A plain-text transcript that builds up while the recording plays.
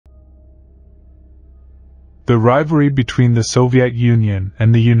The rivalry between the Soviet Union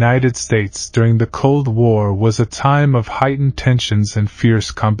and the United States during the Cold War was a time of heightened tensions and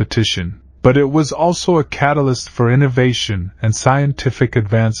fierce competition, but it was also a catalyst for innovation and scientific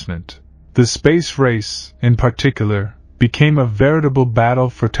advancement. The space race, in particular, became a veritable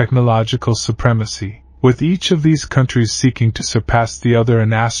battle for technological supremacy, with each of these countries seeking to surpass the other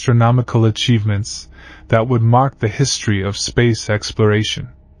in astronomical achievements that would mark the history of space exploration.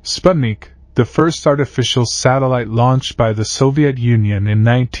 Sputnik, the first artificial satellite launched by the Soviet Union in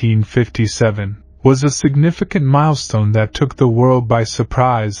 1957, was a significant milestone that took the world by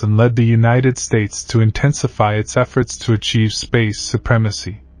surprise and led the United States to intensify its efforts to achieve space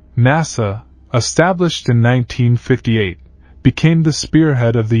supremacy. NASA, established in 1958, became the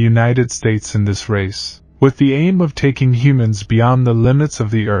spearhead of the United States in this race, with the aim of taking humans beyond the limits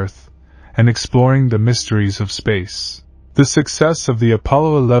of the Earth and exploring the mysteries of space. The success of the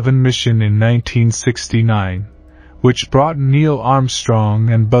Apollo 11 mission in 1969, which brought Neil Armstrong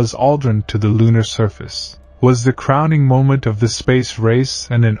and Buzz Aldrin to the lunar surface, was the crowning moment of the space race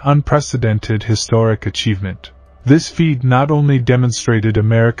and an unprecedented historic achievement. This feat not only demonstrated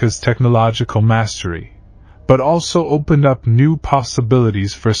America's technological mastery, but also opened up new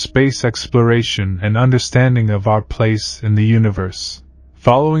possibilities for space exploration and understanding of our place in the universe.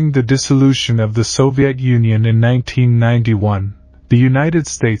 Following the dissolution of the Soviet Union in 1991, the United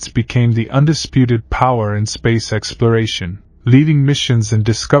States became the undisputed power in space exploration, leading missions and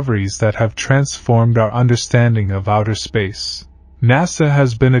discoveries that have transformed our understanding of outer space. NASA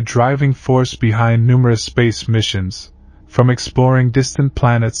has been a driving force behind numerous space missions, from exploring distant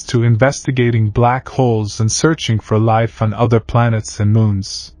planets to investigating black holes and searching for life on other planets and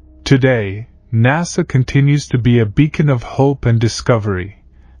moons. Today, NASA continues to be a beacon of hope and discovery,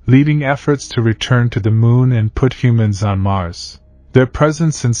 leading efforts to return to the Moon and put humans on Mars. Their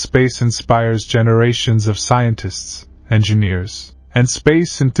presence in space inspires generations of scientists, engineers, and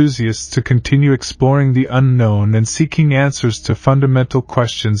space enthusiasts to continue exploring the unknown and seeking answers to fundamental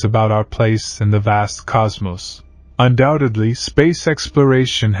questions about our place in the vast cosmos. Undoubtedly, space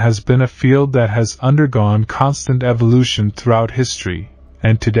exploration has been a field that has undergone constant evolution throughout history,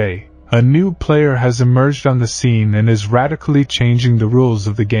 and today, a new player has emerged on the scene and is radically changing the rules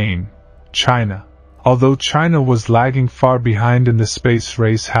of the game: China. Although China was lagging far behind in the space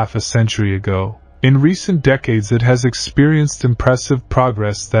race half a century ago, in recent decades it has experienced impressive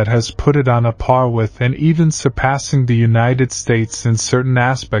progress that has put it on a par with and even surpassing the United States in certain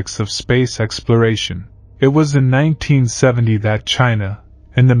aspects of space exploration. It was in 1970 that China,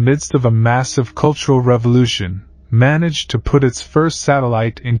 in the midst of a massive cultural revolution, managed to put its first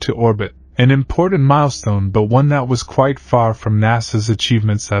satellite into orbit, an important milestone but one that was quite far from NASA's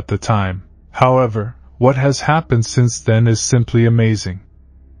achievements at the time. However, what has happened since then is simply amazing.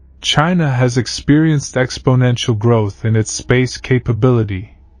 China has experienced exponential growth in its space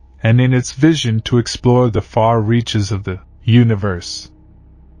capability and in its vision to explore the far reaches of the universe.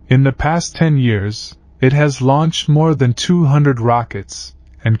 In the past 10 years, it has launched more than 200 rockets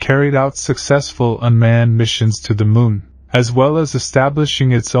and carried out successful unmanned missions to the Moon, as well as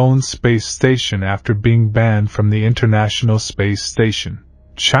establishing its own space station after being banned from the International Space Station.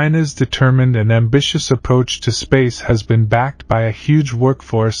 China's determined and ambitious approach to space has been backed by a huge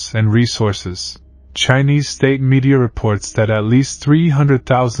workforce and resources. Chinese state media reports that at least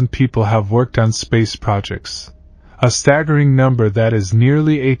 300,000 people have worked on space projects, a staggering number that is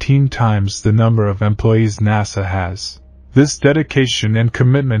nearly 18 times the number of employees NASA has. This dedication and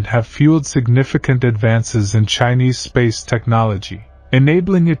commitment have fueled significant advances in Chinese space technology,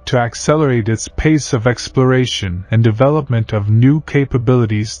 enabling it to accelerate its pace of exploration and development of new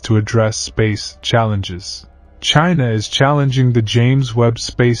capabilities to address space challenges. China is challenging the James Webb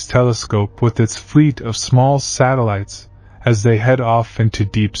Space Telescope with its fleet of small satellites as they head off into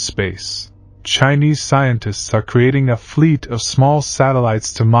deep space. Chinese scientists are creating a fleet of small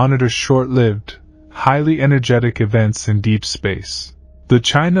satellites to monitor short-lived, highly energetic events in deep space. The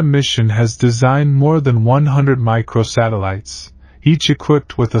China mission has designed more than 100 microsatellites, each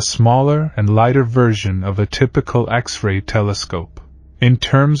equipped with a smaller and lighter version of a typical X-ray telescope. In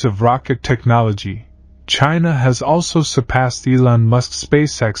terms of rocket technology, China has also surpassed Elon Musk's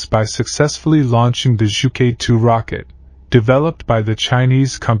SpaceX by successfully launching the Zhuke-2 rocket, developed by the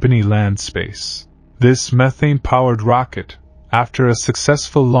Chinese company Landspace. This methane-powered rocket, after a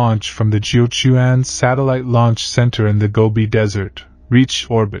successful launch from the Jiuquan Satellite Launch Center in the Gobi Desert, reached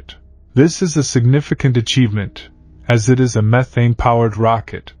orbit. This is a significant achievement, as it is a methane-powered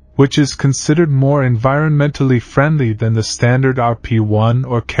rocket, which is considered more environmentally friendly than the standard RP-1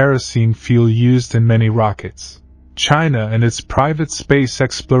 or kerosene fuel used in many rockets. China and its private space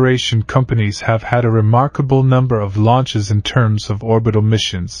exploration companies have had a remarkable number of launches in terms of orbital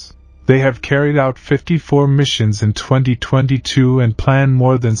missions. They have carried out 54 missions in 2022 and plan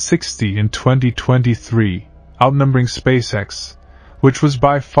more than 60 in 2023, outnumbering SpaceX, which was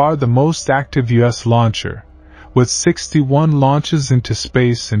by far the most active U.S. launcher, with 61 launches into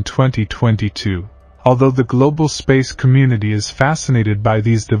space in 2022. Although the global space community is fascinated by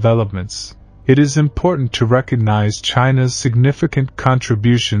these developments, it is important to recognize China's significant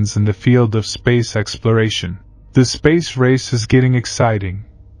contributions in the field of space exploration. The space race is getting exciting.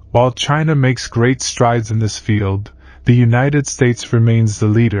 While China makes great strides in this field, the United States remains the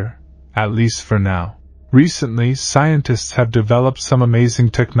leader, at least for now. Recently, scientists have developed some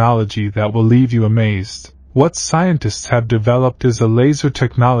amazing technology that will leave you amazed. What scientists have developed is a laser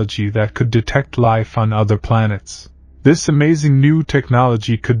technology that could detect life on other planets. This amazing new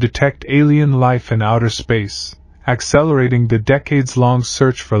technology could detect alien life in outer space, accelerating the decades-long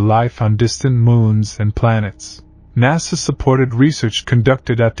search for life on distant moons and planets. NASA-supported research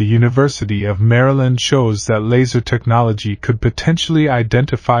conducted at the University of Maryland shows that laser technology could potentially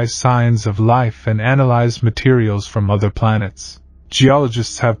identify signs of life and analyze materials from other planets.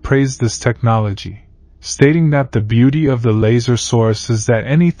 Geologists have praised this technology, stating that the beauty of the laser source is that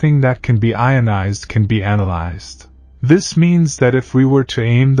anything that can be ionized can be analyzed. This means that if we were to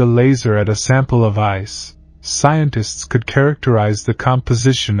aim the laser at a sample of ice, scientists could characterize the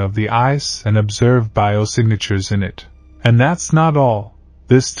composition of the ice and observe biosignatures in it. And that's not all.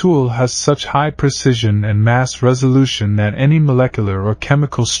 This tool has such high precision and mass resolution that any molecular or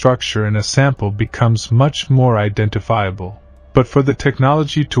chemical structure in a sample becomes much more identifiable. But for the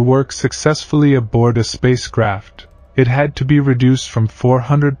technology to work successfully aboard a spacecraft, it had to be reduced from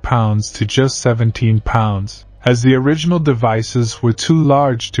 400 pounds to just 17 pounds, as the original devices were too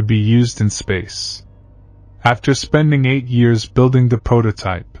large to be used in space. After spending 8 years building the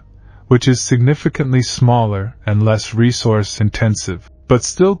prototype, which is significantly smaller and less resource-intensive, but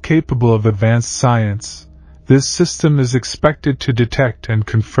still capable of advanced science, this system is expected to detect and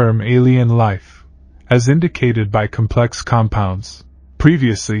confirm alien life, as indicated by complex compounds.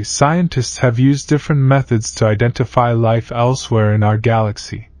 Previously, scientists have used different methods to identify life elsewhere in our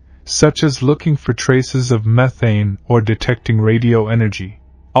galaxy, such as looking for traces of methane or detecting radio energy.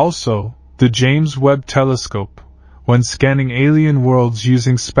 Also, the James Webb Telescope, when scanning alien worlds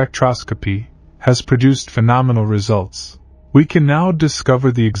using spectroscopy, has produced phenomenal results. We can now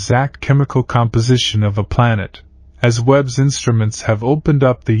discover the exact chemical composition of a planet, as Webb's instruments have opened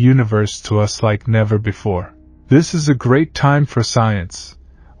up the universe to us like never before. This is a great time for science,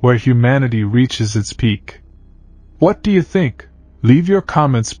 where humanity reaches its peak. What do you think? Leave your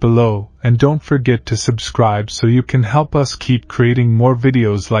comments below and don't forget to subscribe so you can help us keep creating more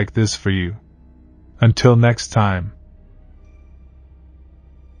videos like this for you. Until next time.